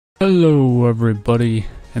Hello everybody,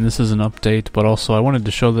 and this is an update, but also I wanted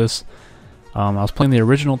to show this. I was playing the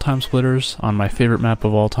original Time Splitters on my favorite map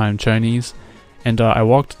of all time, Chinese, and I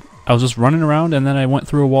was just running around, and then I went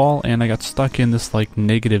through a wall, and I got stuck in this like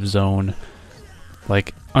negative zone,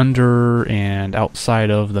 like under and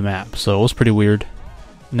outside of the map, so it was pretty weird.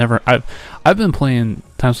 I've been playing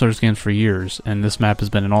Time Splitters games for years, and this map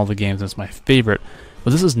has been in all the games, and it's my favorite,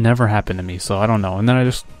 but this has never happened to me, so I don't know, and then I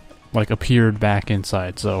just like appeared back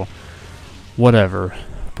inside, so whatever.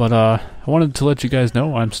 But I wanted to let you guys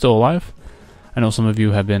know I'm still alive. I know some of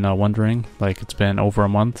you have been wondering, like it's been over a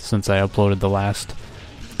month since I uploaded the last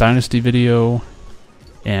Dynasty video,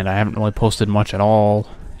 and I haven't really posted much at all,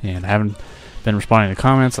 and I haven't been responding to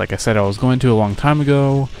comments like I said I was going to a long time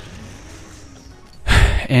ago.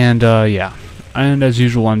 And yeah, and as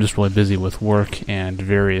usual I'm just really busy with work and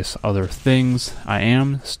various other things. I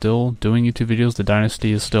am still doing YouTube videos. The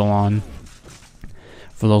Dynasty is still on.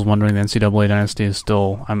 For those wondering, the NCAA Dynasty is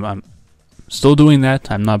still, I'm still doing that.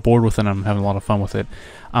 I'm not bored with it. I'm having a lot of fun with it.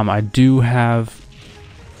 I do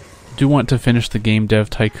want to finish the Game Dev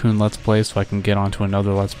Tycoon Let's Play so I can get on to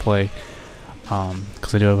another Let's Play,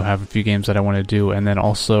 because I do have a few games that I want to do, and then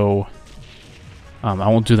also I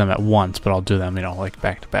won't do them at once, but I'll do them, you know, like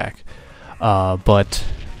back to back. But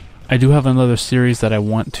I do have another series that I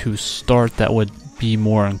want to start that would be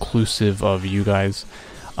more inclusive of you guys.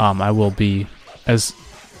 I will be, as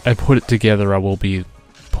I put it together, I will be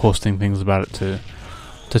posting things about it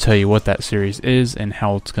to tell you what that series is and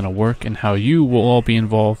how it's going to work and how you will all be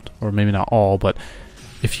involved, or maybe not all, but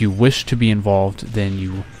if you wish to be involved, then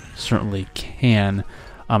you certainly can.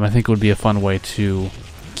 I think it would be a fun way to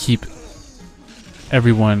keep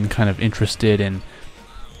everyone kind of interested, and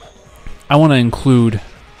I want to include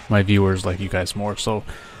my viewers like you guys more, so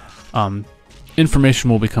information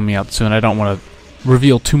will be coming out soon. I don't want to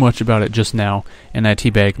reveal too much about it just now, and I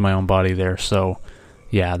teabagged my own body there, so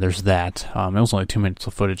yeah, there's that. It was only 2 minutes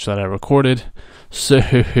of footage that I recorded, so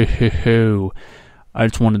I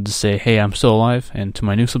just wanted to say, hey, I'm still alive, and to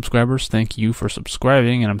my new subscribers, thank you for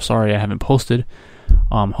subscribing, and I'm sorry I haven't posted.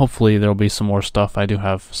 Hopefully there'll be some more stuff. I do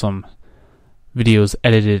have some videos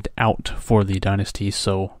edited out for the Dynasty,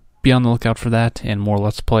 so be on the lookout for that and more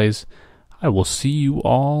Let's Plays. I will see you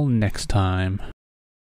all next time.